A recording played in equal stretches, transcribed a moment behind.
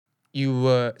you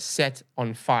were set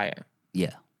on fire.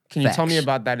 Yeah. Can you tell me Facts.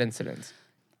 about that incident?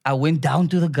 I went down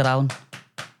to the ground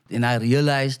and I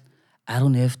realized I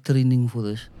don't have training for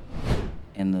this.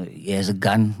 And he has a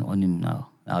gun on him now.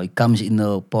 Now he comes in the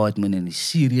apartment and he's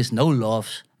serious, no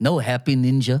laughs, no happy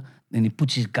ninja. And he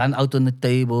puts his gun out on the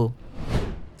table.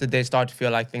 Did they start to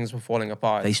feel like things were falling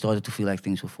apart? They started to feel like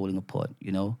things were falling apart,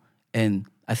 And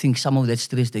I think some of that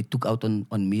stress they took out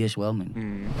on me as well,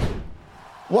 man.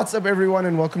 What's up, everyone,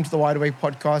 and welcome to the Wide Awake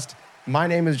podcast. My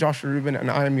name is Joshua Rubin, and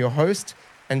I am your host.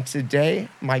 And today,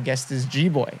 my guest is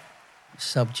G-Boy.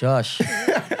 What's up, Josh?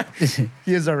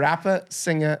 He is a rapper,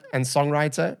 singer, and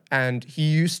songwriter, and he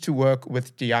used to work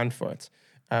with Die Antwoord.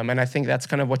 And I think that's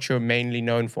kind of what you're mainly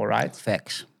known for, right?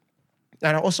 Facts.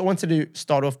 And I also wanted to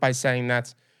start off by saying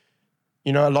that,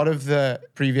 a lot of the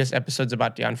previous episodes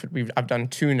about Die Antwoord, I've done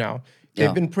 2 now,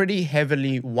 they've been pretty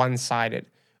heavily one-sided,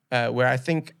 where I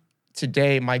think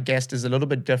today my guest is a little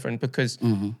bit different because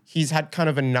he's had kind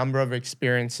of a number of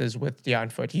experiences with Die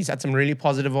Antwoord. He's had some really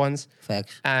positive ones.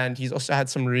 Facts. And he's also had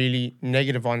some really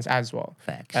negative ones as well.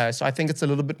 Facts. So I think it's a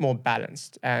little bit more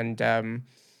balanced. And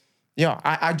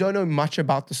I don't know much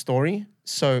about the story,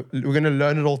 so we're going to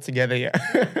learn it all together here.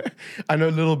 I know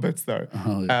little bits though.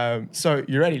 Oh, yeah. So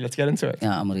you ready? Let's get into it.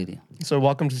 Yeah, I'm ready. So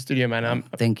welcome to the studio, man.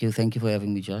 Thank you for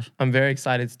having me, Josh. I'm very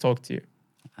excited to talk to you.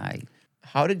 Hi.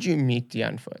 How did you meet Die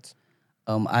Antwoord?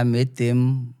 I met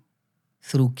them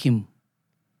through Kim.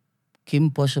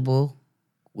 Kim Possible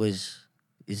is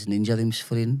Ninja Them's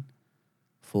friend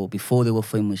before they were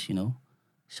famous,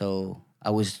 So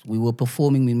we were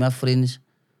performing with my friends,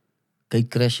 Gate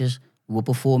Crashers. We were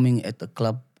performing at a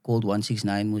club called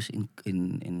 169 was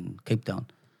in Cape Town,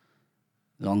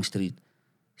 Long Street.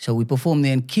 So we performed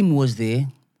there and Kim was there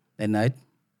that night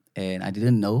and I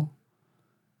didn't know.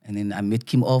 And then I met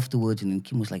Kim afterwards and then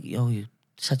Kim was like, yo, you're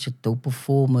such a dope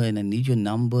performer and I need your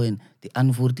number and Die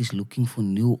Antwoord is looking for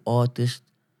new artists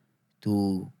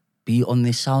to be on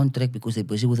their soundtrack because they're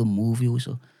busy with a movie or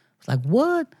so. I was like,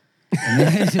 what?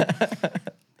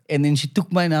 And then she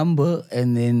took my number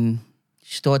and then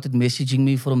she started messaging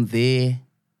me from there.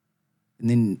 And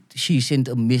then she sent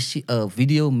a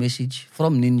video message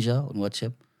from Ninja on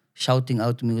WhatsApp shouting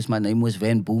out to me. My name was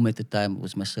Van Boom at the time. It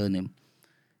was my surname,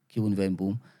 Kevin Van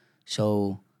Boom.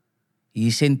 So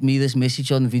he sent me this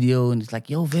message on video and it's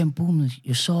like, yo, Van Boom,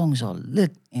 your songs are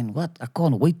lit and what? I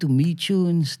can't wait to meet you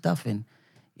and stuff. And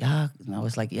yeah, and I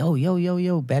was like, yo,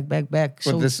 back. But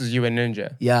So this is you and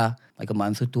Ninja. yeah, like a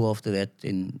month or 2 after that.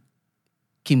 And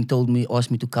Kim asked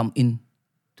me to come in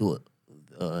to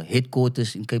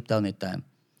headquarters in Cape Town at the time.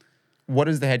 What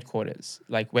is the headquarters?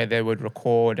 Like where they would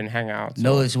record and hang out?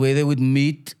 No, it's where they would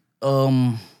meet,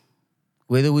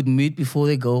 before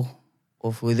they go,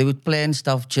 or where they would plan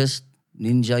stuff, just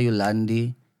Ninja,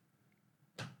 Yolandi,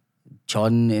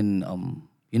 John, and,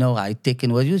 High Tech,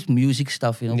 and just music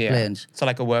stuff, plans. So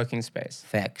like a working space.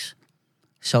 Facts.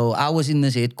 So I was in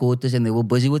this headquarters and they were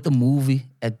busy with the movie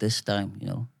at this time,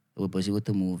 They were busy with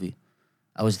the movie.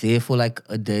 I was there for like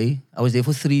a day. I was there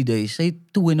for 3 days, say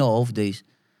 2.5 days.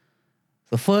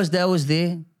 The first day I was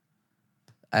there,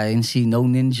 I didn't see no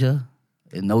Ninja,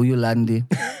 and no Yolandi.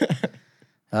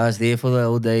 I was there for the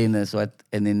whole day and that's what.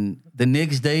 And then the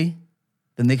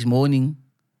next morning,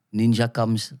 Ninja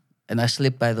comes and I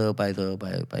slept by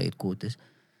headquarters.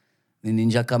 Then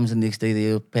Ninja comes the next day,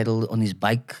 they pedal on his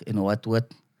bike and what. And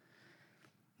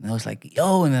I was like,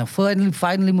 yo, and I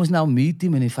finally must now meet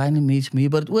him and he finally meets me.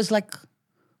 But it was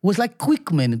like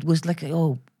quick, man. It was like,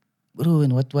 oh, bro,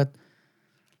 and what?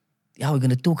 Yeah, we're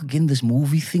gonna talk again. This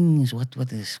movie thing is what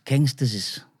is gangsters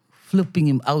is flipping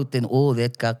him out and all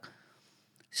that cock.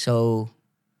 So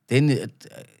then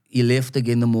he left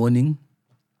again in the morning,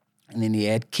 and then he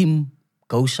had Kim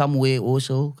go somewhere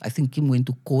also. I think Kim went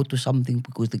to court or something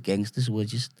because the gangsters were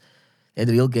they're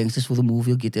the real gangsters for the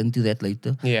movie. I'll get into that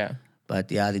later. Yeah.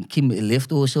 But yeah, then Kim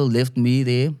left me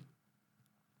there,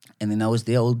 and then I was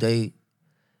there all day.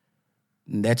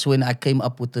 And that's when I came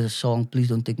up with the song, Please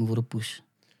Don't Take Me For a Push.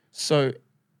 So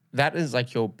that is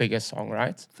like your biggest song,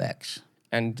 right? Facts.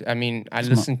 And I mean, I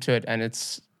listened to it and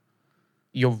it's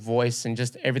your voice and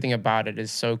just everything about it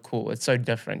is so cool. It's so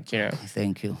different,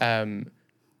 Thank you.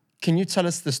 Can you tell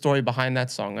us the story behind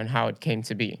that song and how it came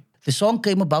to be? The song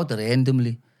came about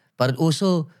randomly, but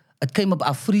it came up,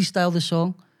 I freestyled the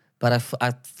song, but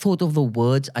I thought of the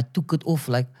words, I took it off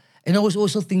and I was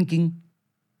also thinking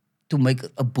to make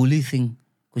a bully thing.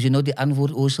 Because Die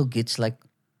Antwoord also gets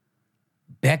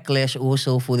backlash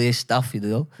also for their stuff,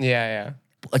 Yeah.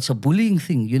 It's a bullying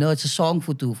thing, it's a song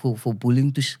for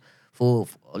bullying, for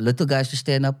little guys to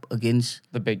stand up against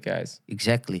the big guys.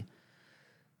 Exactly.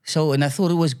 So, and I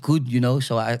thought it was good,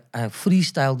 So I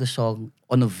freestyled the song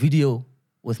on a video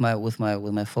with my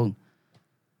phone.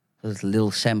 It was a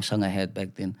little Samsung I had back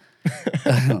then.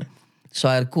 So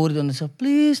I recorded on the song,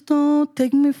 please don't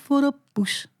take me for a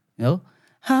push.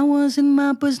 I was in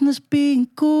my business being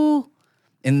cool.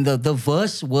 And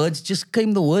the words just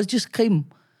came.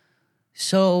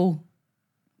 So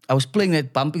I was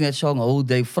bumping that song all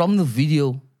day from the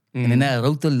video. And then I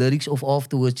wrote the lyrics off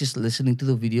afterwards, just listening to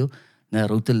the video. And I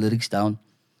wrote the lyrics down.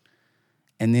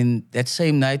 And then that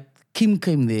same night, Kim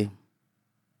came there.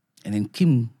 And then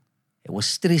Kim was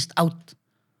stressed out.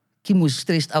 Kim was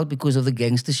stressed out because of the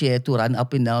gangsters. She had to run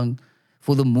up and down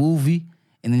for the movie.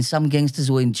 And then some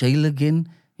gangsters were in jail again.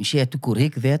 And she had to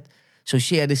correct that. So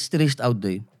she had a stressed out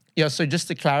day. Yeah, so just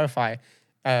to clarify,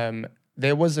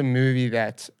 there was a movie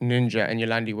that Ninja and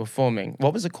Yolandi were filming.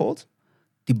 What was it called?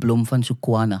 Die Blom van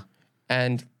Sukwana.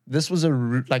 And this was a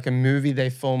movie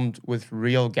they filmed with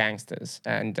real gangsters.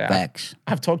 And Facts.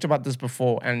 I've talked about this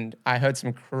before, and I heard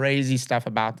some crazy stuff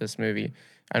about this movie.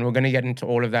 And we're going to get into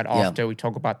all of that after we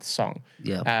talk about the song.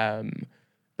 Yeah.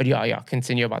 But yeah,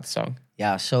 continue about the song.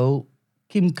 Yeah, so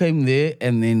Kim came there,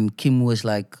 and then Kim was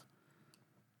like,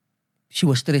 she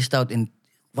was stressed out, and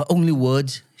the only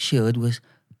words she heard was,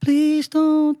 please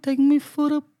don't take me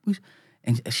for a push.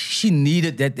 And she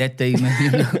needed that day,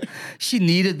 man. She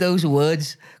needed those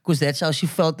words because that's how she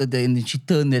felt that day. And then she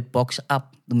turned that box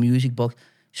up, the music box.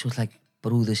 She was like,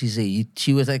 bro, this is a hit.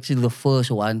 She was actually the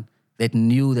first one that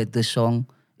knew that this song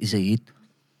is a hit.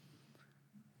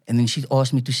 And then she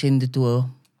asked me to send it to her.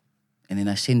 And then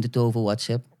I sent it over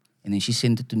WhatsApp. And then she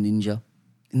sent it to Ninja.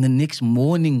 And the next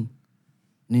morning,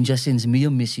 Ninja sends me a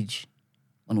message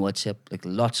on WhatsApp, like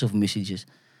lots of messages.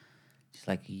 It's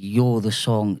like, yo, the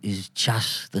song is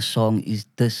just, the song is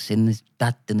this and it's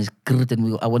that and it's good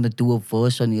and I want to do a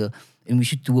verse on here and we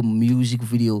should do a music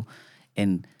video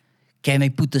and can I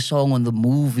put the song on the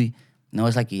movie? And I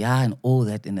was like, yeah, and all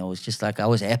that. And I was just like, I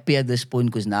was happy at this point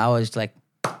because now I was like,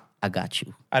 I got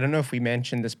you. I don't know if we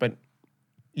mentioned this, but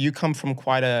you come from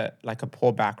quite a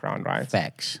poor background, right?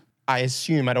 Facts. I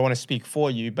assume, I don't want to speak for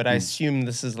you, but I assume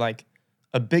this is like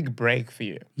a big break for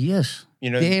you. Yes,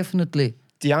 definitely.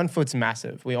 Die Antwoord's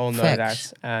massive. We all know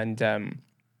that. And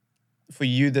for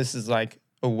you, this is like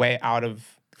a way out of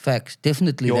Facts.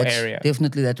 Definitely. Your area.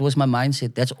 Definitely. That was my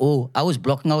mindset. That's all. I was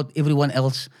blocking out everyone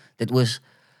else that was,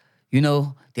 Die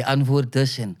Antwoord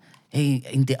this and hey,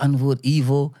 in Die Antwoord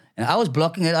evil. And I was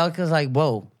blocking it out because like,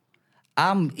 whoa,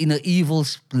 I'm in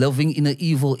living in an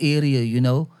evil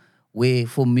area, where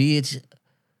for me it's,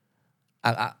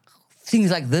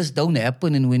 things like this don't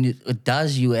happen, and when it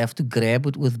does, you have to grab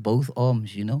it with both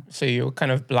arms, So you're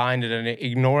kind of blinded and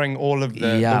ignoring all of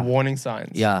the warning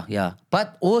signs. Yeah.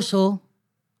 But also,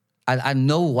 I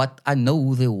know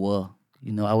who they were.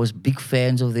 I was big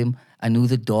fans of them. I knew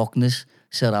the darkness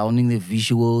surrounding the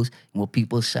visuals and what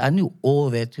people say. I knew all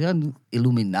that. I knew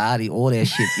Illuminati, all that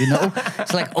shit,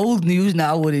 It's like old news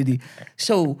now already.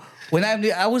 So when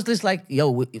I was just like,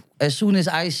 yo, as soon as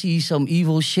I see some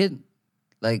evil shit,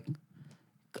 like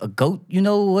a goat,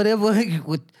 whatever,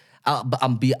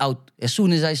 I'm be out. As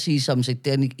soon as I see some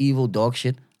satanic, evil, dog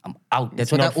shit, I'm out.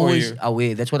 That's what I always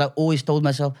aware. That's what I always told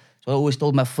myself. That's what I always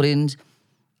told my friends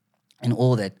and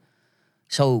all that.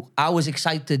 So I was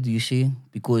excited, you see,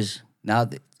 because now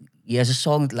he has a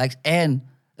song that likes, and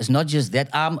it's not just that.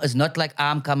 It's not like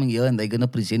I'm coming here and they're going to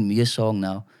present me a song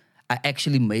now. I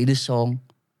actually made a song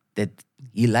that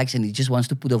he likes and he just wants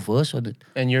to put a verse on it.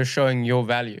 And you're showing your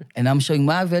value. And I'm showing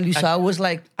my value. So I was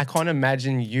like, I can't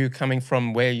imagine you coming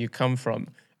from where you come from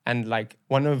and like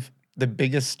one of the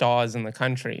biggest stars in the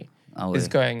country is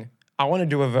going, I want to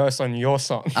do a verse on your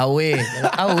song. Away.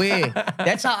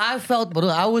 That's how I felt, bro.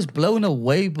 I was blown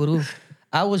away, bro.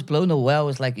 I was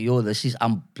like, yo, this is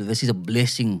a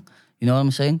blessing. You know what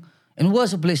I'm saying? And it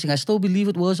was a blessing. I still believe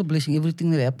it was a blessing. Everything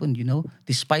that happened,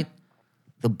 despite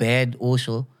the bad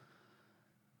also.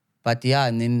 But yeah,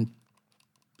 and then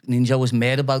Ninja was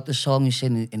mad about the song. He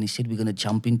said we're gonna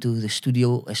jump into the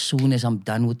studio as soon as I'm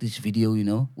done with this video,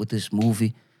 with this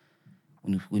movie.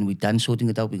 When we're done sorting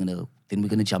it out, we're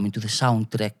gonna jump into the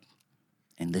soundtrack,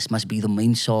 and this must be the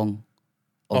main song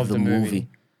of the movie.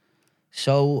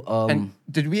 So, and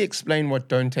did we explain what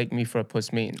 "Don't Take Me for a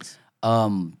Puss" means?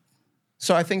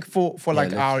 So I think for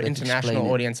our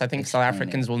international audience, I think South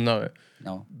Africans will know.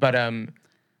 No, but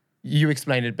you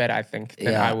explained it better, I think,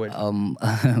 than I would.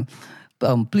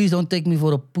 Please don't take me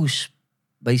for a puss.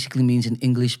 Basically means in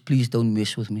English, please don't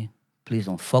mess with me. Please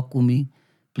don't fuck with me.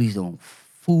 Please don't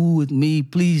fool with me.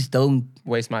 Please don't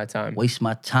waste my time.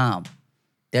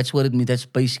 That's what it means. That's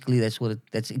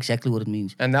exactly what it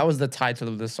means. And that was the title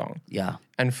of the song. Yeah.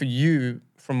 And for you,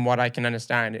 from what I can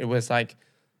understand, it was like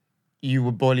you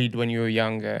were bullied when you were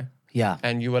younger. Yeah.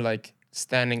 And you were like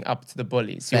standing up to the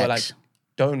bullies. You were like, Facts.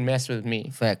 don't mess with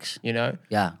me. Facts. You know?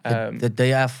 Yeah. The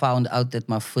day I found out that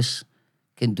my fist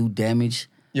can do damage.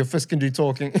 Your fist can do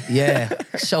talking. Yeah.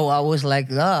 So I was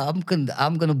like, I'm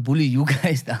gonna bully you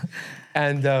guys now.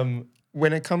 And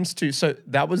when it comes to, so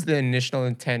that was the initial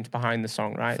intent behind the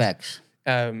song, right? Facts.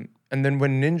 And then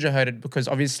when Ninja heard it, because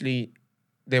obviously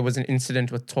there was an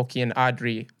incident with Toki and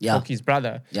Adri, Toki's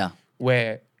brother,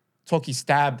 where Toki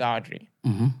stabbed Adri.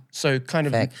 So kind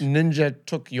of Facts. Ninja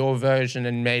took your version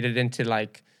and made it into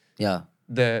like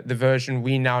the version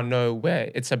we now know,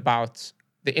 where it's about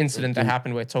the incident that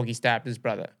happened where Toki stabbed his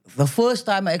brother. The first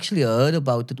time I actually heard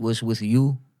about it was with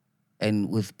you and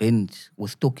with Ben,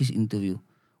 with Toki's interview.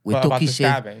 Where Well, Toki about the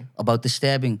said stabbing. about the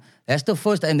stabbing. That's the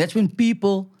first, and that's when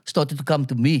people started to come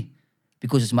to me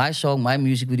because it's my song, my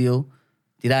music video.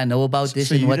 Did I know about this?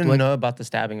 So and you what, didn't what? know about the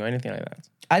stabbing or anything like that?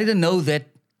 I didn't know that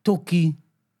Toki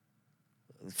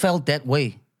felt that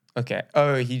way. Okay.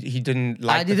 Oh, he didn't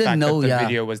like the fact that the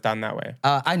video was done that way.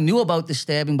 I knew about the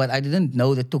stabbing, but I didn't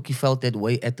know that Toki felt that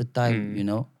way at the time, you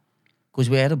know? Because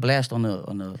we had a blast on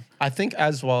a... I think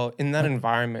as well, in that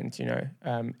environment, you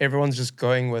know, everyone's just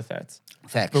going with it.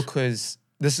 Facts. Because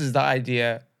this is the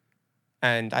idea,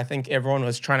 and I think everyone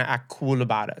was trying to act cool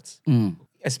about it.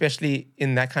 Especially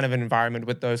in that kind of environment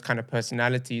with those kind of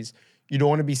personalities. You don't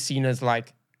want to be seen as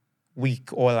like weak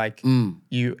or like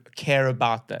you care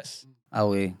about this.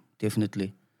 Oh, yeah,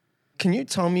 definitely. Can you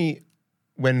tell me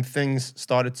when things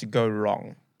started to go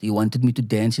wrong? You wanted me to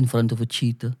dance in front of a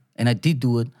cheetah, and I did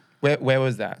do it. Where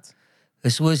was that?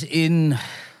 This was it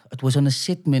was on a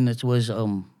segment. It was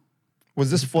Was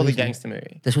this for the gangster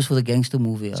movie? This was for the gangster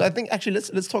movie. Yeah. So I think actually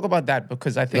let's talk about that,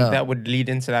 because I think that would lead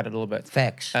into that a little bit.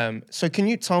 Facts. So can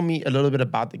you tell me a little bit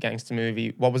about the gangster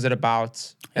movie? What was it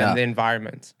about and the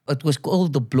environment? It was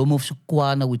called the Bloom of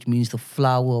Sukwana, which means the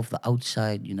flower of the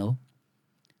outside, you know.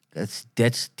 That's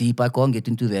deep. I can't get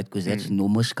into that because that's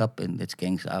nomaskap and that's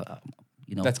gangster,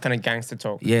 you know. That's kind of gangster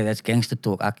talk. Yeah, that's gangster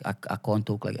talk. I can't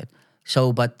talk like that.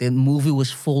 So, but the movie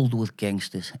was filled with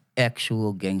gangsters,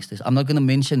 actual gangsters. I'm not going to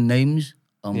mention names.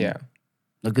 Not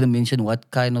going to mention what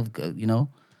kind of, you know.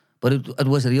 But it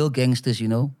was real gangsters, you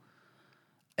know.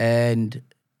 And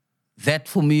that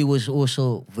for me was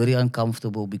also very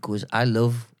uncomfortable because I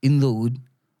live in the hood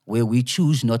where we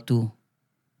choose not to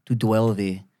dwell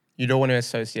there. You don't want to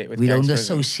associate with We gangsterism. don't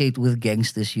associate with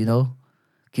gangsters, you know.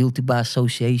 Guilty by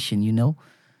association, you know.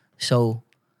 So,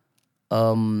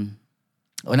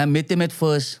 when I met them at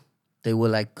first, they were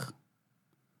like,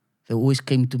 they always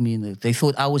came to me and they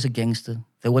thought I was a gangster.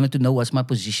 They wanted to know what's my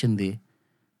position there.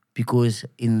 Because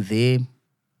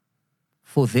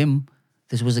for them,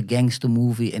 this was a gangster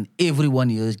movie and everyone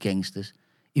here is gangsters.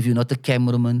 If you're not a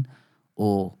cameraman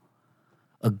or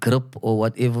a grip or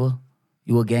whatever,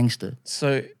 you're a gangster.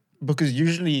 So, because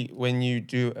usually when you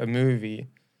do a movie,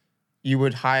 you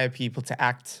would hire people to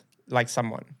act like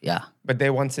someone. Yeah. But they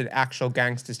wanted actual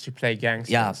gangsters to play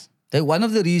gangsters. Yeah. One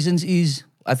of the reasons is,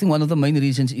 I think one of the main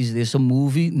reasons is there's a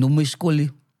movie,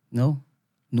 Numaiskoli, no?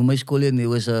 Numaiskoli, and there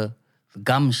was a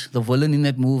Gums, the villain in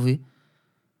that movie.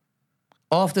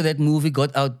 After that movie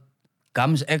got out,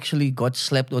 Gums actually got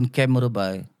slapped on camera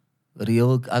by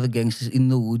real other gangsters in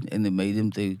the hood, and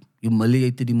they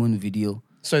humiliated him on video.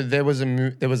 So there was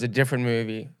a different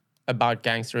movie about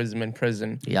gangsterism in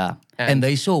prison. Yeah. And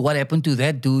they saw what happened to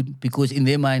that dude because in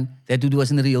their mind, that dude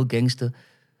wasn't a real gangster.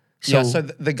 So, So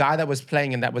the guy that was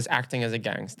playing and that was acting as a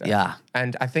gangster. Yeah.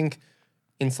 And I think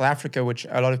in South Africa, which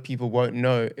a lot of people won't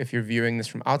know if you're viewing this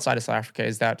from outside of South Africa,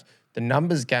 is that the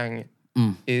Numbers gang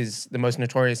is the most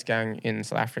notorious gang in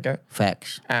South Africa.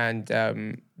 Facts. And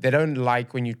they don't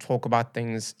like when you talk about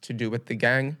things to do with the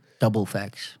gang. Double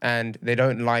facts. And they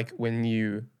don't like when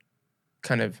you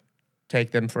kind of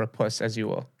take them for a puss, as you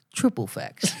will. Triple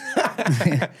facts.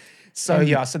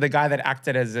 So so the guy that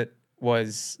acted as it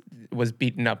was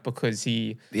beaten up because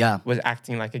he was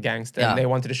acting like a gangster. And they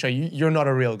wanted to show you, you're not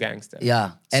a real gangster.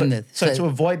 Yeah. So to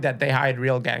avoid that, they hired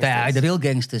real gangsters. They hired the real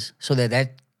gangsters so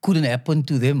that couldn't happen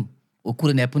to them or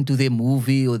couldn't happen to their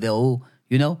movie or their whole,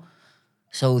 you know.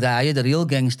 So they hired the real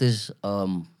gangsters.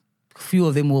 Few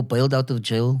of them were bailed out of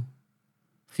jail.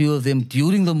 Few of them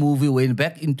during the movie went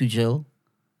back into jail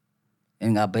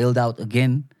and got bailed out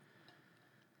again.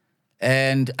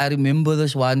 And I remember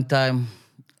this one time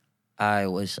I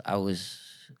was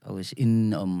in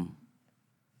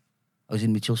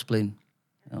Mitchell's Plain,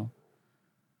 you know.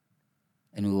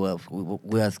 And we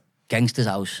were at gangster's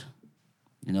house,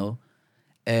 you know.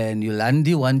 And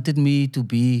Yolandi wanted me to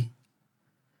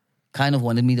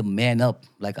wanted me to man up.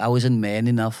 Like I wasn't man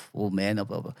enough or man up.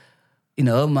 in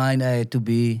her mind, I had to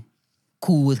be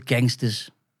cool with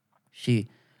gangsters.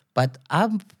 But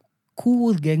I'm cool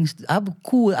with gangsters. I'm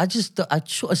cool.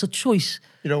 It's a choice.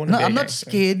 You don't wanna No, be a I'm not gangster.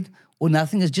 scared or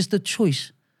nothing. It's just a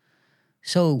choice.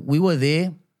 So we were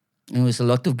there. And there was a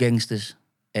lot of gangsters,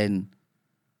 and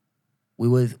we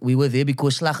were there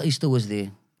because Slag Easter was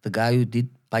there. The guy who did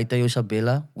Paitayo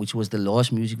Sabella, which was the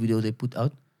last music video they put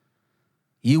out,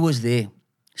 he was there.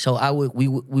 So we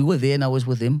were there and I was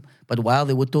with him. But while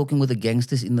they were talking with the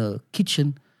gangsters in the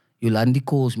kitchen, Yolandi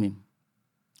calls me.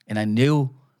 And I knew,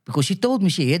 because she told me,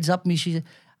 she heads up me, she said,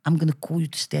 I'm going to call you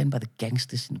to stand by the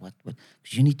gangsters and what, because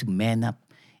you need to man up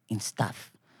and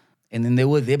stuff. And then they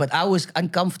were there, but I was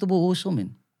uncomfortable also,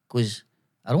 man, because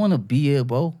I don't want to be here,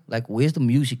 bro. Like, where's the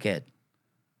music at?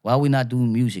 Why are we not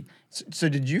doing music? So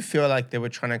did you feel like they were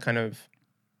trying to kind of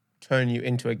turn you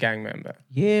into a gang member?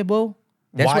 Yeah, bro.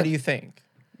 Why do you think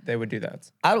they would do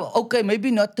that? Okay, maybe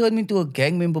not turn me into a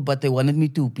gang member, but they wanted me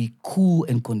to be cool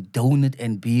and condone it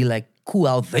and be like cool.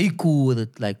 How they cool with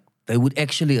it? Like they would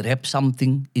actually rap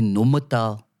something in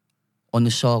Nomatal on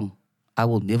a song. I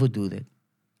will never do that.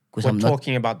 We're I'm not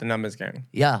talking about the Numbers Gang.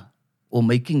 Yeah, or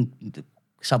making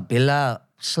Sabella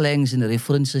slangs and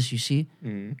references. You see,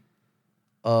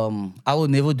 I will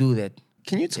never do that.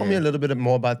 Can you tell me a little bit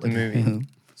more about the movie?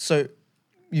 So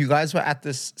you guys were at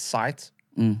this site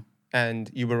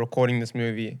and you were recording this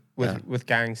movie with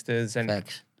gangsters and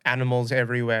Facts. animals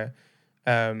everywhere.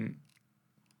 Kind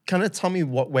of tell me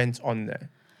what went on there.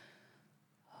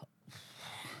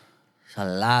 It's a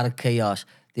lot of chaos.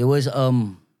 There was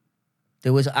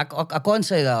I can't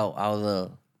say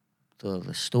how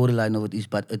the storyline of it is,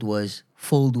 but it was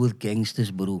filled with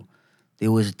gangsters, bro.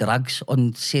 There was drugs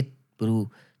on set, bro.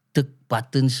 Took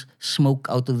buttons, smoke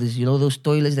out of this, those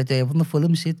toilets that they have on the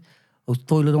film set, those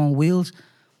toilet on wheels,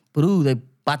 bro. They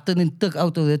button and took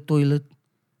out of that toilet,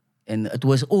 and it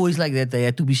was always like that. They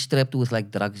had to be strapped with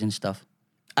like drugs and stuff.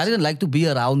 I didn't like to be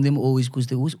around them always because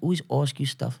they always ask you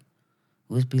stuff.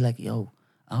 Always be like, yo,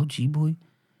 G boy,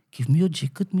 give me your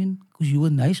jacket, man, because you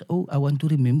were nice. Oh, I want to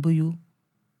remember you.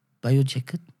 Buy your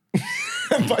jacket.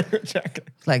 Buy your jacket.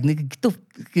 Like, nigga, get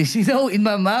the, in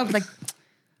my mouth, like.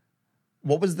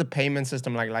 What was the payment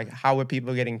system like? Like, how were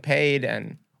people getting paid?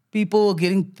 And people were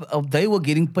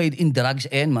getting paid in drugs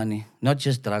and money, not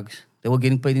just drugs. They were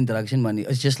getting paid in drugs and money.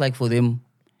 It's just like for them,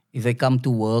 if they come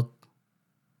to work,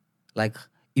 like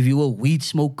if you were a weed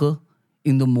smoker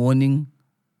in the morning,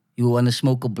 you want to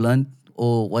smoke a blunt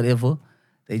or whatever,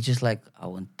 they just like, I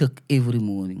want tuck every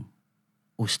morning.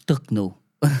 Or stuck, no.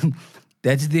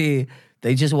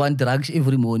 They just want drugs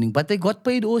every morning. But they got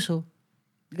paid also.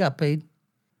 They got paid.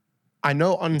 I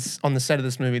know on the set of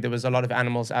this movie, there was a lot of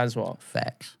animals as well.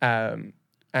 Facts. And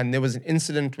there was an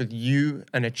incident with you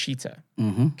and a cheetah.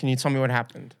 Mm-hmm. Can you tell me what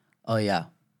happened? Oh, yeah.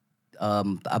 I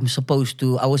was supposed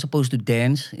to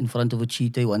dance in front of a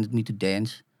cheetah. He wanted me to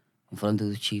dance in front of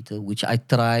the cheetah, which I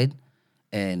tried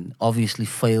and obviously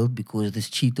failed because this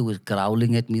cheetah was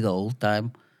growling at me the whole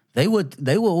time. They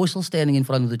were also standing in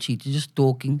front of the cheetah, just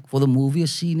talking for the movie, a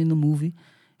scene in the movie.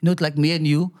 Like me and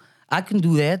you. I can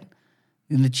do that.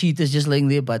 And the cheetah's just laying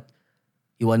there, but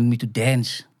he wanted me to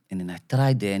dance. And then I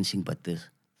tried dancing, but the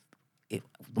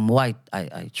more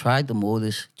I tried, the more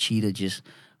this cheetah just...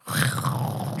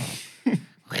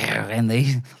 and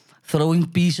they throwing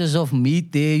pieces of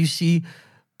meat there, you see.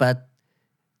 But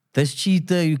this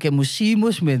cheetah, you can see,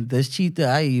 man. This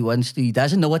cheetah, he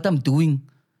doesn't know what I'm doing.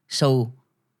 So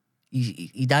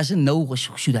he doesn't know,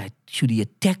 should he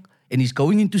attack? And he's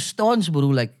going into stance, bro,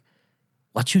 like,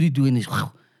 what should he do in this?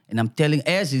 And I'm telling,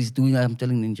 as he's doing, I'm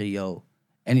telling Ninja, yo.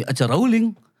 And it's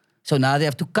rolling. So now they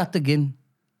have to cut again.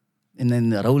 And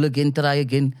then roll again, try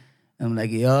again. And I'm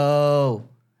like, yo.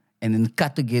 And then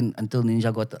cut again until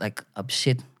Ninja got like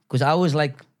upset. Because I was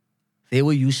like, there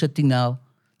were you sitting now.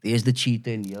 There's the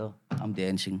cheetah and yo, I'm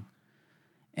dancing.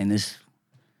 And this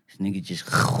nigga just...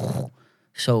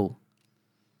 So,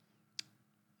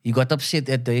 he got upset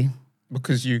that day.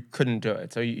 Because you couldn't do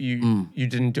it. So you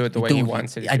didn't do it the way he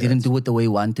wanted. I didn't do it the way he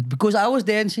wanted. Because I was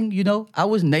dancing, I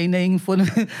was nay-naying in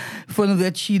front of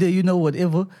that cheetah,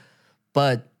 whatever.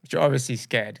 But you're obviously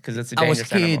scared because it's a dangerous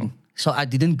animal. I was scared. Animal. So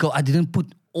I didn't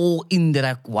put all in that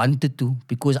I wanted to.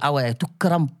 Because I had to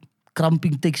crump.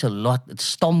 Crumping takes a lot. It's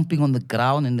stomping on the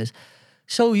ground and this.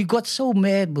 So he got so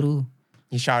mad, bro.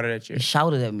 He shouted at you. He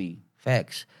shouted at me.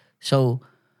 Facts. So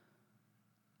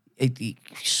he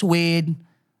swayed.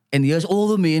 And here's all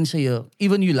the men say,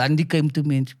 even Yolandi came to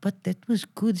me and said, but that was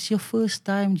good. It's your first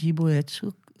time, G-boy. It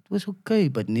was okay.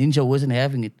 But Ninja wasn't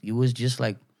having it. He was just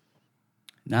like,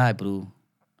 nah, bro.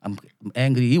 I'm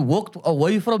angry. He walked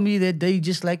away from me that day, he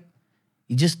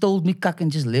just told me cuck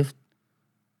and just left.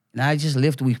 And I just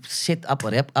left. We set up,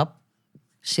 wrap up,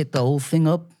 set the whole thing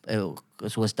up.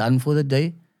 It was done for the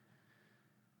day.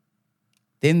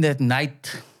 Then that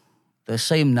night, the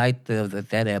same night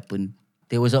that happened,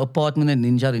 there was an apartment that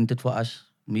Ninja rented for us.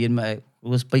 It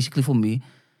was basically for me.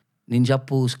 Ninja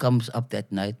Pulse comes up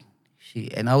that night.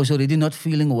 And I was already not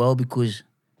feeling well because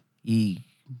he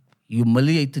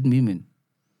humiliated me, man.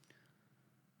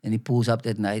 And he pulls up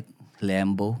that night,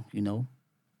 Lambo,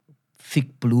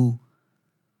 thick blue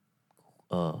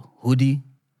hoodie.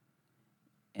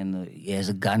 And he has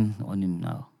a gun on him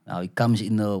now. Now he comes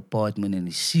in the apartment and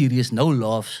he's serious, no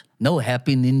laughs, no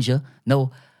happy ninja,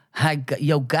 no, hi,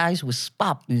 yo, guys, what's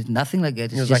up? Nothing like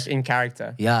that. It was just, like in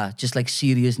character. Yeah, just like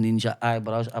serious ninja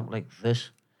eyebrows up like this.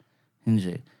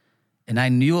 And I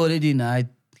knew already now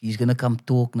he's going to come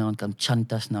talk now and come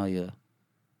chant us now here.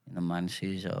 And the man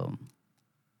says,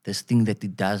 this thing that he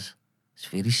does is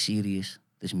very serious,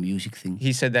 this music thing.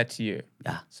 He said that to you?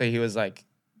 Yeah. So he was like,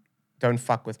 don't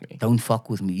fuck with me. Don't fuck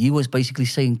with me. He was basically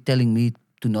telling me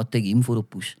to not take him for a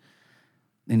push.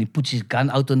 And he puts his gun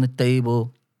out on the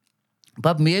table.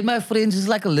 But me and my friends, it's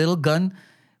like a little gun.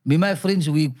 Me and my friends,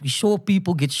 we saw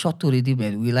people get shot already,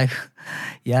 man. We like,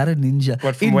 yeah, a ninja.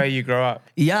 What, from where you grow up?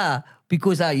 Yeah,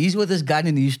 because he's with his gun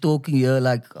and he's talking here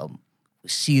like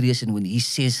serious. And when he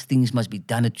says things must be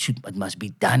done, it must be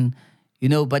done.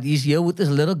 But he's here with this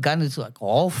little gun. It's like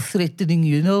all threatening,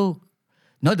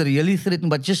 Not really threatening,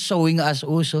 but just showing us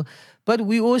also. But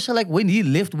we also, like, when he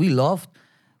left, we laughed.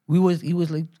 He was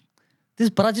like, this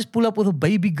brother just pull up with a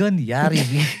baby gun. Yeah,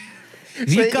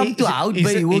 if he come to out,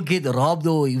 he will get robbed,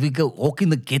 or if he go walk in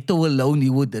the ghetto alone, he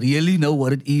would really know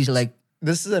what it is like.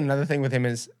 This is another thing with him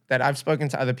is that I've spoken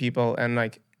to other people, and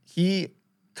like he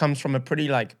comes from a pretty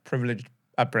like privileged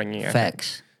upbringing.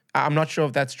 Facts. I'm not sure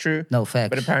if that's true. No, facts.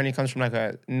 But apparently he comes from like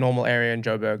a normal area in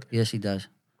Joburg. Yes, he does.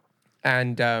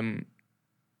 And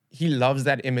he loves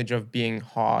that image of being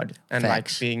hard and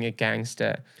Facts. like being a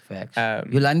gangster. Facts.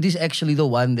 Yolandi's actually the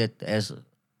one that has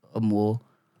a more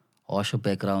harsher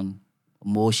background.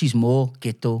 She's more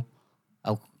ghetto.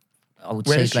 I would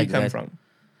Where say does it she like come that. from?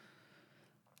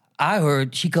 I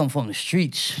heard she come from the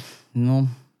streets.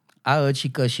 I heard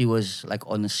she was like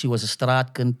she was a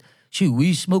straatkind. We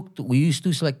used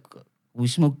to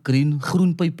smoke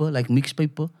groen paper, like mixed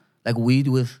paper, like weed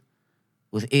with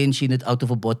ends in it out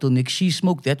of a bottleneck. She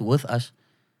smoked that with us.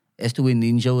 As to when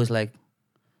Ninja was like,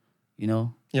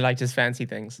 He liked his fancy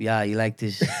things. Yeah, he liked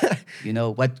his,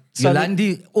 But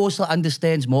Yolandi also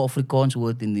understands more Afrikaans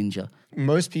word than Ninja.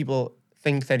 Most people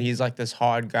think that he's like this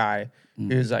hard guy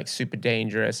who's like super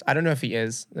dangerous. I don't know if he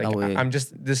is. Like,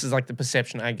 this is like the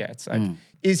perception I get. So, like,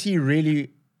 is he really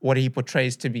what he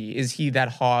portrays to be? Is he that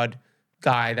hard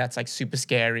guy that's like super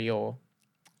scary or?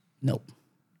 No.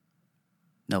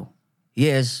 He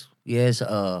has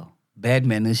bad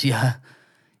manners, yeah.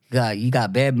 He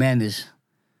got bad manners,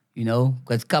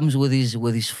 It comes with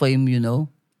his fame,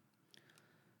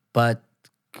 But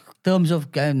in terms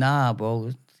of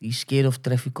bro, he's scared of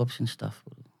traffic cops and stuff.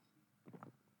 Bro.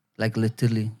 Like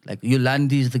literally. Like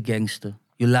Yolandi is the gangster.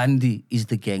 Yolandi is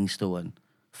the gangster one.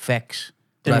 Facts.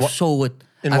 I saw it.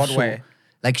 In what way?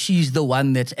 Like she's the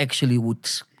one that's actually would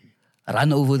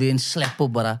run over there and slap her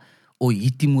brother or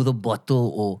hit him with a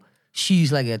bottle or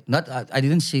she's like that.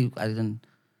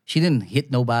 She didn't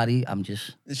hit nobody.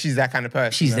 She's that kind of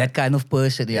person. She's that kind of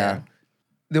person, yeah.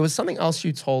 There was something else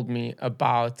you told me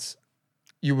about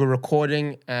you were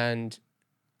recording and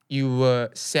you were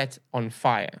set on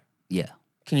fire. Yeah.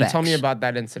 Can you tell me about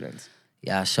that incident?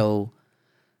 Yeah, so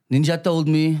Ninja told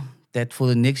me that for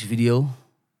the next video,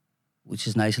 which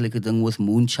is nicely done with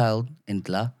Moonchild and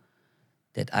Gla,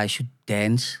 that I should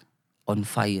dance on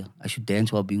fire. I should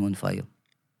dance while being on fire.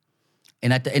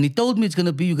 And he told me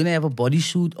you're going to have a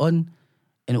bodysuit on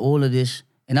and all of this.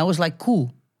 And I was like,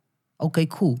 cool. Okay,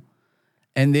 cool.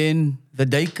 And then the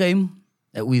day came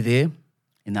that we're there.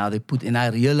 And now and I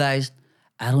realized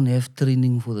I don't have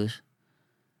training for this.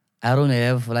 I don't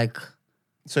have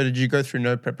So did you go through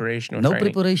no preparation or no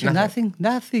training? Preparation,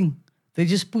 nothing. They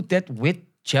just put that wet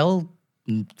gel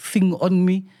thing on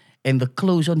me and the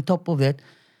clothes on top of that.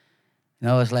 And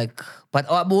I was like, but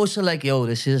I'm also like,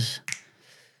 yo,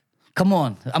 come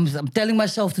on. I'm telling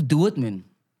myself to do it, man.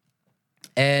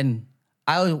 And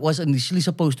I was initially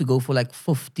supposed to go for like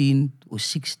 15 or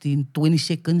 16, 20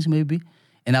 seconds maybe.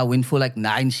 And I went for like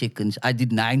 9 seconds. I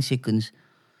did 9 seconds.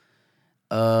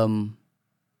 And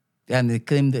they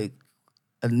claimed that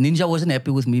Ninja wasn't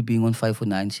happy with me being on fire for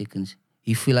 9 seconds.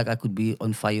 He felt like I could be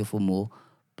on fire for more.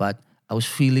 But I was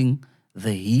feeling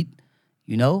the heat,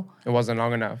 It wasn't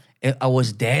long enough. And I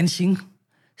was dancing.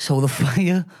 So the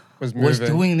fire was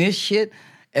doing this shit.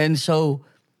 And so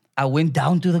I went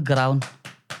down to the ground.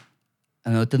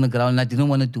 And I went on the ground and I didn't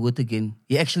want to do it again.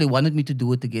 He actually wanted me to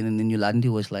do it again. And then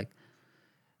Yolandi was like,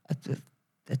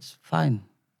 that's fine.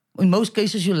 In most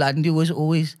cases, Yolandi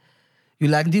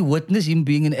witnessed him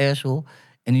being an asshole.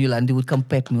 And Yolandi would come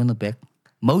pat me on the back.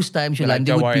 Most times, Yolandi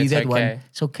 "Don't would worry, be it's that one. okay."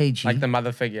 It's okay, G. Like the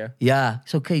mother figure. Yeah,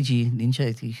 it's okay, G.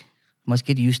 Ninja, he must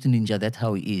get used to Ninja. That's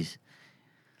how he is.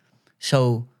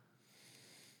 So,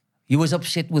 he was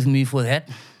upset with me for that.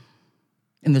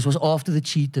 And this was after the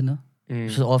Cheetah, no?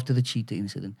 This was after the Cheetah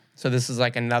incident. So this is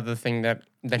like another thing that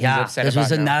he's Yeah, upset this about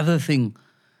was now. another thing.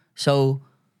 So,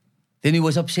 then he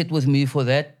was upset with me for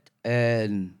that.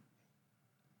 And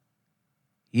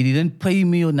he didn't pay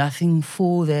me or nothing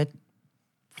for that,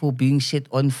 for being set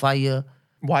on fire.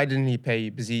 Why didn't he pay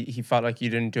you? Because he felt like you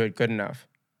didn't do it good enough.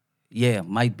 Yeah,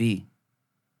 might be.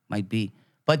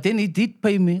 But then he did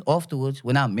pay me afterwards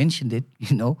when I mentioned it,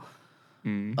 you know.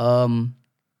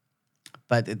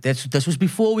 But this was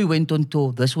before we went on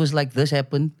tour. This was like, this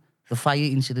happened. The fire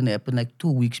incident happened like 2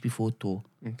 weeks before tour.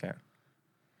 Okay.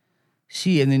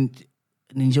 See, and then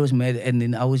Ninja was mad. And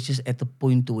then I was just at the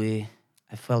point where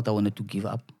I felt I wanted to give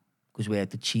up. Because we had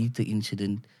the Cheetah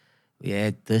incident. We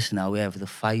had this, now we have the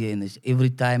fire. And every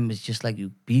time it's just like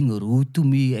you being rude to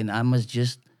me. And I must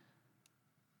just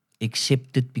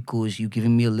accept it because you're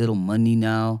giving me a little money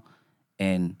now.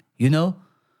 And, you know.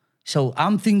 So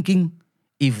I'm thinking,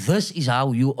 if this is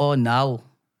how you are now,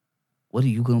 what are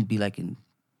you going to be like in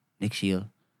next year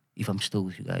if I'm still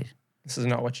with you guys? This is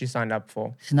not what you signed up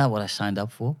for. This is not what I signed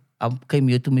up for. I came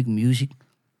here to make music.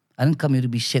 I didn't come here to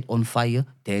be set on fire,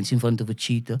 dance in front of a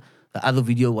cheetah. The other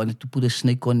video wanted to put a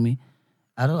snake on me.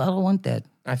 I don't want that.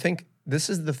 I think this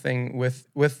is the thing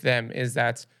with them is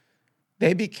that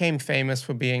they became famous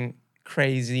for being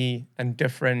crazy and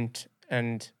different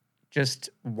and just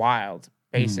wild,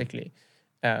 basically.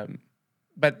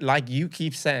 But like you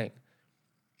keep saying,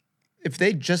 if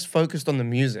they just focused on the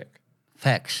music.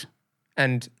 Facts.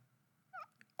 And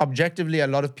objectively, a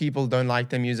lot of people don't like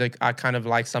their music. I kind of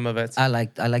like some of it. I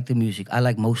like the music. I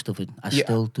like most of it.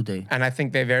 Still today. And I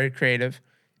think they're very creative.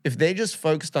 If they just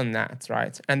focused on that,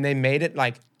 right? And they made it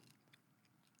like,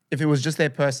 if it was just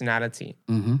their personality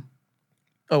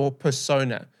or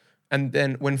persona. And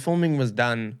then when filming was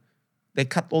done, they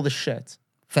cut all the shit.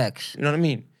 Facts. You know what I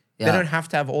mean? Yeah. They don't have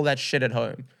to have all that shit at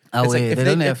home. Oh, It's like they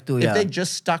don't have to, If they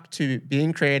just stuck to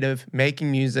being creative,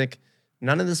 making music,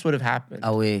 none of this would have happened.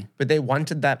 But they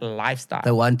wanted that lifestyle.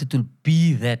 They wanted to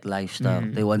be that lifestyle.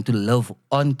 They want to live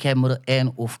on camera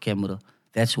and off camera.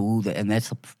 That's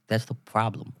that's the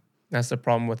problem. That's the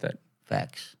problem with it.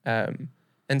 Facts. And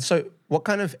so what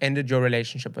kind of ended your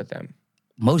relationship with them?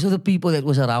 Most of the people that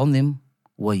was around them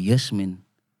were yes men.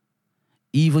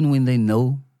 Even when they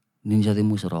know Ninja them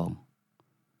was wrong,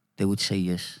 they would say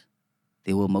yes.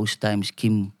 They were most times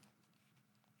Kim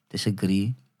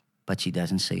disagree, but she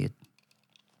doesn't say it.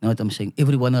 You know what I'm saying?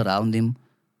 Everyone around him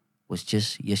was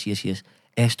just yes, yes, yes.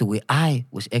 As to where I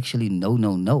was actually no,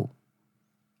 no, no.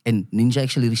 And Ninja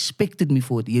actually respected me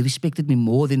for it. He respected me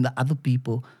more than the other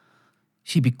people.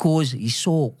 See, because he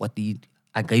saw what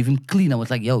I gave him clean. I was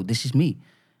like, yo, this is me.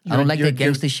 I don't like that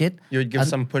gangster shit. You would give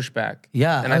some pushback.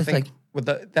 Yeah. And I think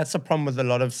that's the problem with a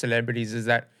lot of celebrities is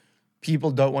that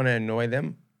people don't want to annoy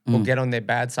them or get on their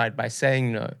bad side by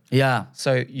saying no. Yeah.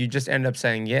 So you just end up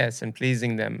saying yes and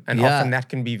pleasing them. And often that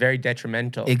can be very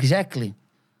detrimental. Exactly.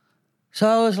 So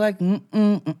I was like,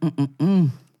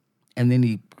 And then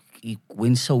he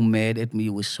went so mad at me. He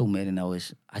was so mad. And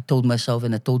I told myself,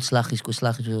 and I told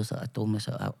Slaggies, I told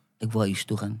myself, ek wil huis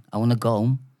toe gaan. I want to go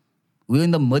home. We were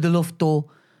in the middle of tour.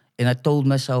 And I told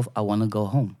myself, I want to go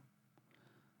home.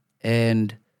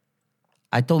 And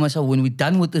I told myself, when we're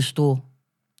done with the tour,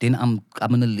 then I'm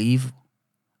going to leave.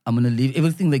 I'm going to leave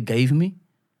everything they gave me.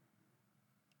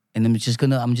 And I'm just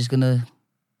gonna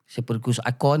separate because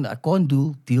I can't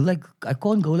deal like, I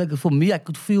can't go like, for me, I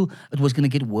could feel it was gonna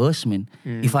get worse, man.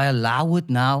 If I allow it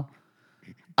now,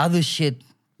 other shit,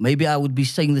 maybe I would be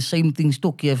saying the same things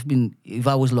Toki have been if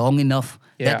I was long enough,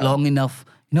 that long enough.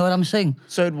 You know what I'm saying?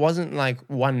 So it wasn't like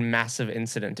one massive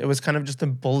incident. It was kind of just a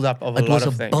build-up of a lot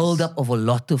of things. It was a build-up of a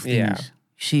lot of things. Yeah.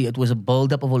 See, it was a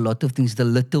build-up of a lot of things, the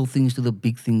little things to the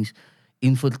big things.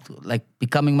 Like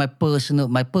becoming my personal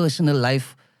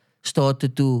life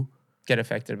started to get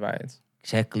affected by it.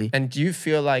 Exactly. And did you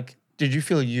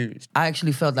feel used? I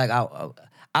actually felt like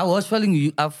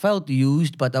I felt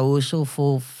used, but I also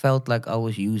felt like I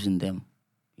was using them,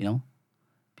 you know?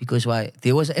 Because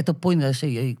there was at a point I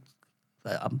say, hey,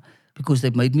 because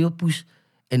they made me a push,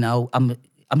 and now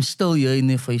I'm still here in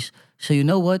their face. So you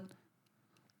know what?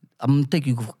 I'm gonna take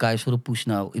you guys for the push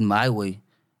now in my way.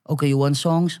 Okay, you want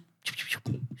songs?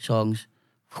 Songs.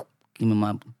 give me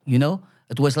my, you know,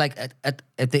 it was like at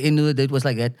the end of the day, it was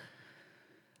like that.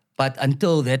 But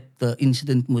until that, the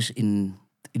incident was in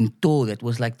tow. That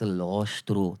was like the last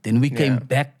straw. Then we came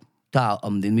back.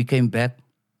 Then we came back,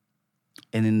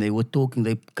 and then they were talking.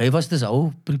 They gave us this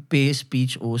whole prepared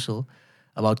speech also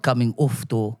about coming off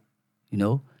tour, you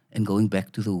know, and going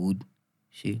back to the hood.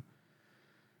 See,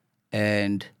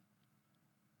 and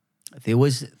there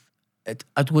was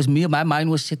it was me. My mind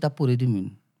was set up already.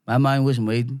 Man. My mind was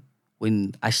made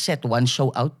when I set one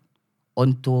show out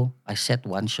on tour. I set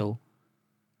one show.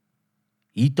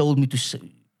 He told me to say,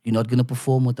 you're not gonna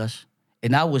perform with us,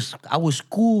 and I was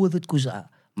cool with it because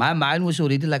my mind was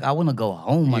already like I wanna go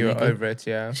home. You were over it,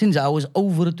 yeah. Since I was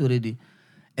over it already,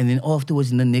 and then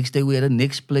afterwards, in the next day, we had a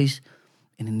next place,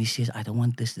 and then he says, "I don't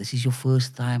want this. This is your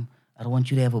first time. I don't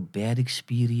want you to have a bad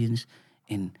experience,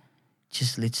 and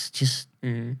let's just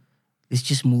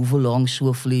move along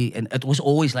swiftly." And it was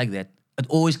always like that. It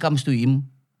always comes to him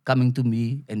coming to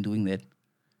me and doing that,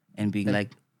 and being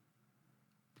like,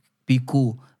 be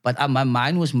cool. But my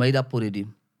mind was made up already,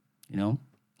 you know.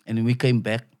 And then we came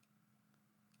back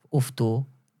off tour,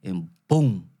 and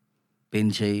boom,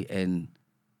 Benjay and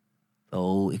the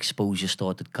whole exposure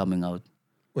started coming out.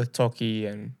 With Toki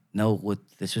and... No,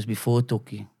 this was before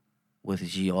Toki, with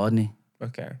Gianni.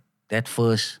 Okay. That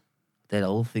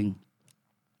whole thing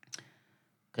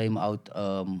came out.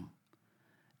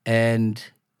 And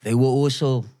they were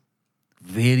also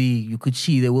you could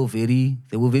see they were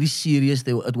very serious.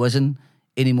 It wasn't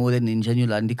any more than Ninja and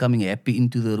Yolandi coming happy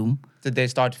into the room. Did they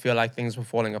start to feel like things were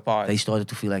falling apart? They started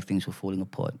to feel like things were falling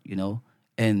apart, you know?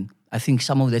 And I think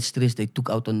some of that stress they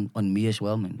took out on me as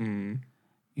well, man.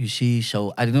 You see,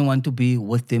 so I didn't want to be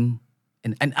with them.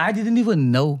 And I didn't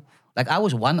even know. Like, I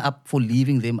was one up for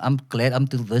leaving them. I'm glad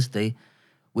until this day.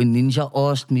 When Ninja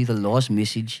asked me the last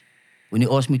message, when he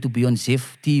asked me to be on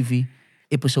Zef TV,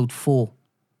 episode 4,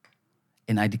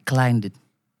 and I declined it.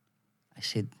 I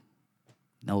said,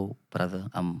 no, brother,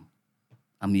 I'm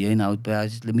here now,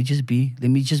 but let me just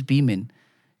be, man.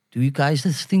 Do you guys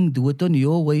this thing, do it on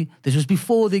your way. This was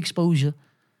before the exposure.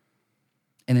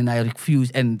 And then I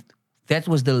refused. And that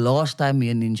was the last time me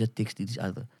and Ninja texted each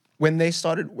other. When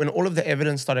all of the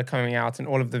evidence started coming out and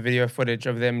all of the video footage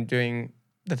of them doing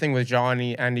the thing with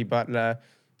Johnny, Andy Butler,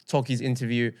 Toki's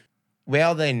interview, where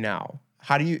are they now?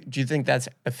 Do you think that's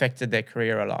affected their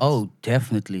career a lot? Oh,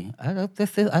 definitely.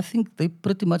 I think they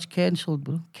pretty much canceled,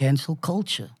 bro. Cancel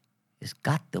culture. It's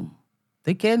got them.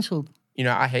 They canceled. You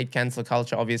know, I hate cancel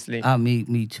culture, obviously.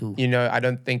 Me too. You know, I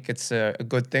don't think it's a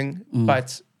good thing.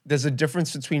 But there's a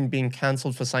difference between being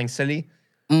cancelled for something silly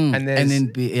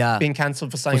and being cancelled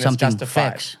for something that's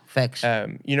justified. Facts.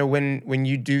 You know, when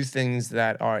you do things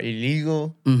that are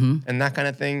illegal and that kind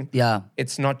of thing,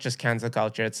 it's not just cancel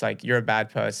culture. It's like you're a bad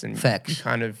person. Facts. You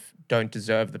kind of don't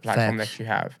deserve the platform that you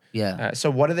have. Yeah.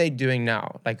 So what are they doing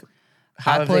now? Like,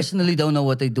 I personally don't know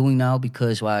what they're doing now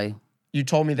because why? You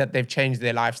told me that they've changed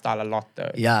their lifestyle a lot,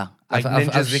 though. Yeah. Like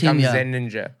Ninja's become Zen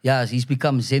Ninja. Yeah, he's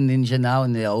become Zen Ninja now,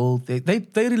 and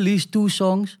they released 2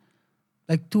 songs,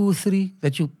 like 2 or 3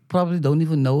 that you probably don't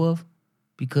even know of,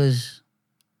 because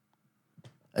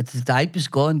the hype is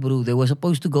gone, bro. They were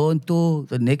supposed to go on tour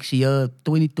the next year,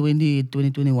 2020,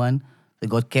 2021. They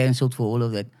got cancelled for all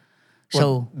of that.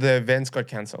 So the events got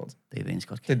cancelled.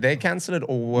 Did they cancel it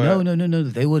or No.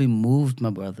 They were removed, my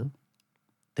brother.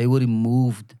 They were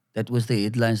removed. That was the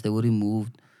headlines. They were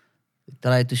removed. They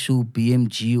tried to sue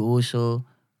BMG also.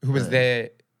 Who was their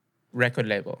record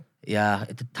label? Yeah,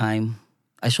 at the time.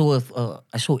 I saw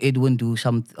Edwin do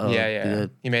some...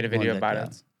 He made a video about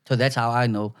it. So that's how I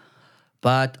know.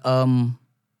 But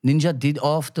Ninja did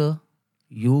after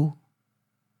you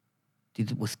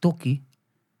did it with Toki.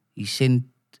 He sent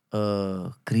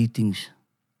greetings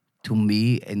to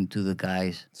me and to the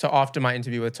guys. So after my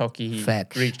interview with Toki, he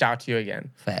reached out to you again?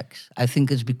 Facts. I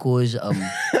think it's because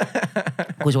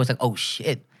because I was like, oh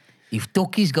shit, if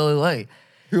Toki's going away,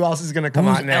 who else is going to come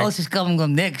out next? Who else is coming up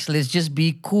next? Let's just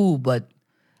be cool. But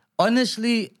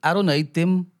honestly, I don't hate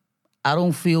them. I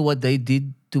don't feel what they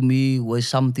did to me was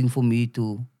something for me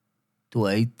to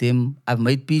hate them. I've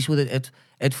made peace with it.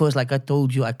 At first, like I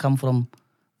told you, I come from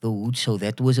the hood, so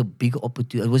that was a big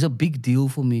opportunity. It was a big deal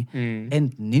for me.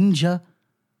 And Ninja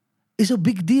is a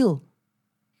big deal.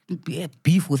 He had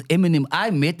beef with Eminem.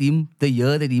 I met him the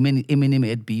year that him and Eminem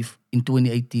had beef in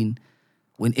 2018.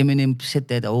 When Eminem said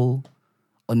that on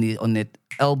that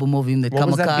album of him, that what Kamikaze.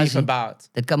 What was that beef about?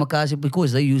 That Kamikaze,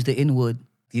 because they used the N-word.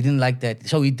 He didn't like that.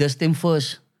 So he dissed him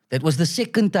first. That was the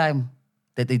second time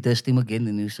that they dissed him again.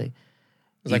 And you say... It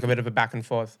was like a bit of a back and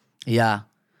forth. Yeah.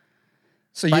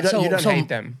 So you don't hate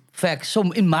them? Facts.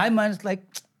 So in my mind, it's like,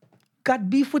 got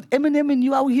beef with Eminem and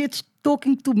you out here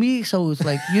talking to me. So it's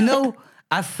like, you know,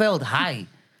 I felt high.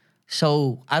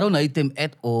 So I don't hate them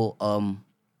at all.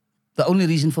 The only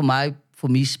reason for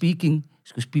me speaking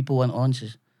is because people want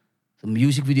answers. The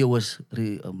music video was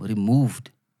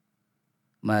removed.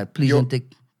 Please don't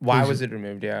take... Why was it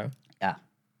removed? Yeah. Yeah.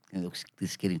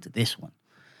 Let's get into this one.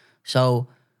 So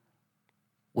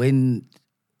when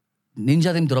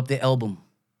Ninja them dropped their album,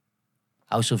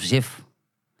 House of Ziff,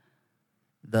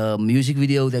 the music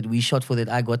video that we shot for that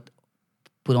I got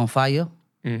put on fire.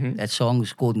 That song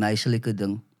is called Nice Lekker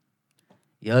Ding.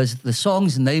 Here's the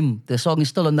song's name. The song is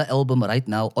still on the album right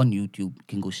now on YouTube. You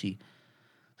can go see.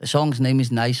 The song's name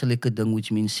is Nice Lekker Ding,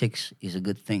 which means sex is a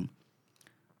good thing.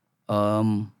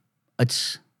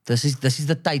 This is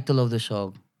the title of the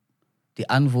song. Die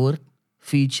Antwoord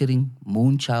featuring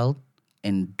Moonchild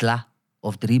and Dla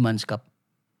of 3 Manskap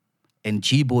and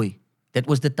G-Boy. That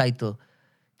was the title.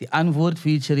 Die Antwoord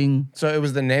featuring... So it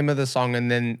was the name of the song and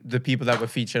then the people that were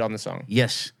featured on the song.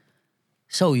 Yes.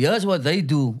 So here's what they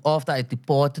do. After I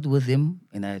departed with them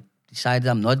and I decided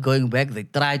I'm not going back, they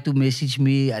tried to message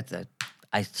me.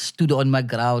 I stood on my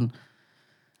ground.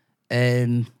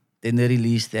 And then they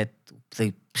released that.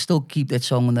 They still keep that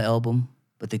song on the album,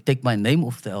 but they take my name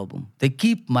off the album. They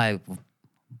keep my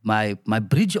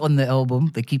bridge on the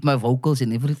album. They keep my vocals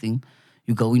and everything.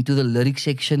 You go into the lyric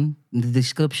section, in the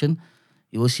description,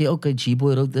 you will see, okay,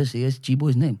 G-Boy wrote this. Here's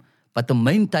G-Boy's name. But the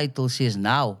main title says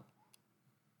now,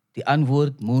 Die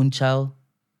Antwoord, Moonchild,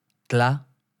 Tla,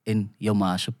 en Jou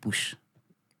Ma Se Poes.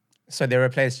 So they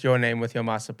replaced your name with Your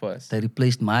Ma Se Poes. They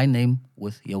replaced my name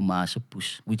with Jou Ma Se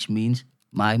Poes, which means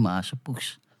my Ma Se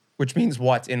Poes. Which means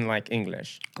what in like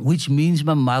English? Which means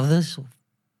my mother's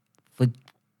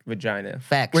vagina.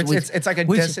 Facts. It's like a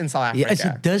diss in South Africa. Yeah, it's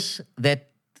a diss that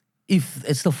if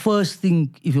it's the first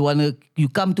thing, if you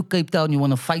come to Cape Town, you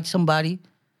wanna fight somebody,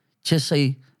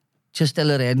 just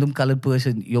tell a random colored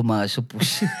person, Your Ma Se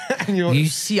Poes. You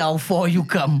see how far you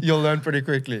come. You'll learn pretty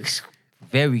quickly.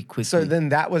 Very quickly. So then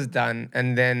that was done,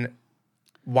 and then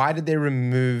why did they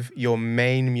remove your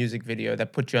main music video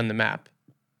that put you on the map?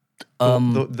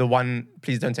 The one,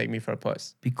 Please Don't Take Me for a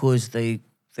Puss. Because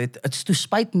it's to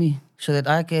spite me so that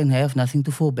I can have nothing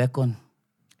to fall back on.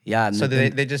 Yeah. So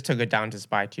they just took it down to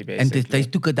spite you, basically. And they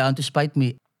took it down to spite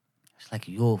me. It's like,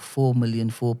 4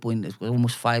 million,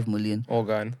 almost 5 million. All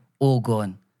gone. All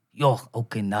gone.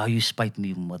 Okay, now you spite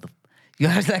me, mother.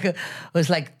 I was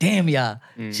like, damn, yeah.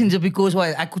 Since because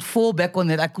why I could fall back on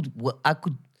it, I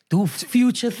could do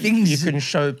future things. You can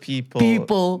show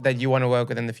people that you want to work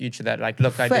with in the future that, like,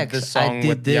 look, Facts. I did this song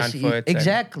with Die Antwoord.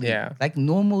 Exactly. Yeah. Like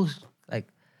normal, like.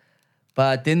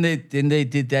 But then they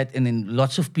did that, and then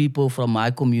lots of people from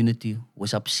my community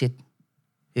was upset.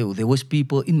 There was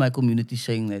people in my community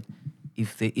saying that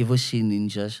if they ever see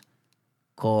ninjas,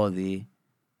 car there,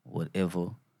 whatever,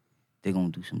 they're gonna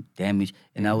do some damage.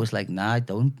 And I was like, nah,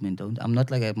 don't. I'm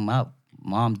not like my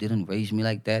mom didn't raise me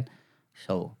like that.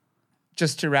 So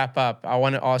just to wrap up, I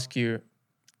want to ask you,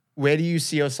 where do you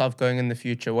see yourself going in the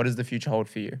future? What does the future hold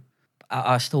for you?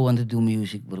 I still want to do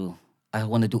music, bro. I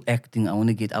want to do acting. I want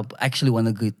to get up. I actually want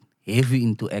to get heavy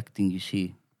into acting, you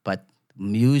see. But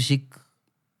music,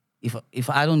 if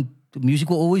I don't, music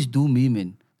will always do me,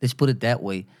 man. Let's put it that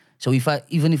way. So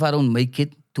even if I don't make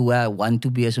it to where I want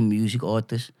to be as a music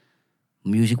artist,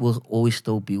 music will always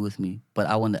still be with me. But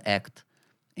I want to act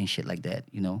and shit like that,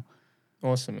 you know.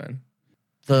 Awesome, man.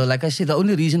 Like I said, the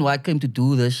only reason why I came to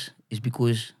do this is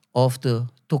because after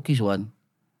Toki's one,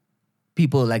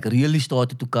 people like really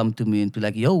started to come to me and be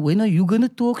like, yo, when are you going to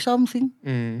talk something?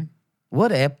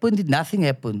 What happened? Nothing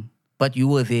happened. But you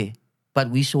were there. But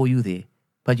we saw you there.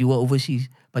 But you were overseas.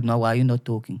 But now why are you not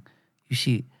talking? You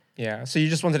see? Yeah. So you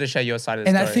just wanted to share your side of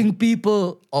the story. And I think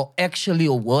people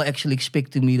were actually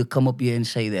expecting me to come up here and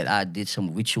say that I did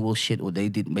some ritual shit or they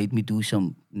made me do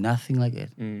some, nothing like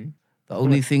that. The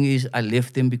only thing is I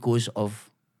left them because of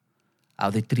how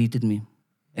they treated me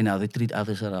and how they treat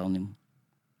others around them.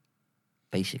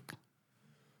 Basic.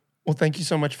 Well, thank you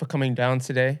so much for coming down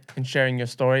today and sharing your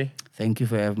story. Thank you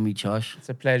for having me, Josh. It's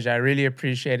a pleasure. I really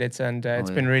appreciate it, and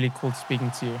it's been really cool speaking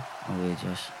to you. Oh, yeah,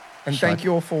 Josh. And thank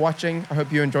you all for watching. I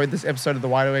hope you enjoyed this episode of the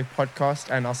Wide Awake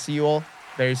podcast, and I'll see you all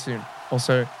very soon.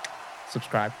 Also,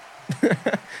 subscribe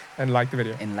and like the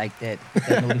video. And like that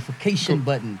notification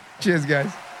button. Cheers,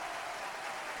 guys.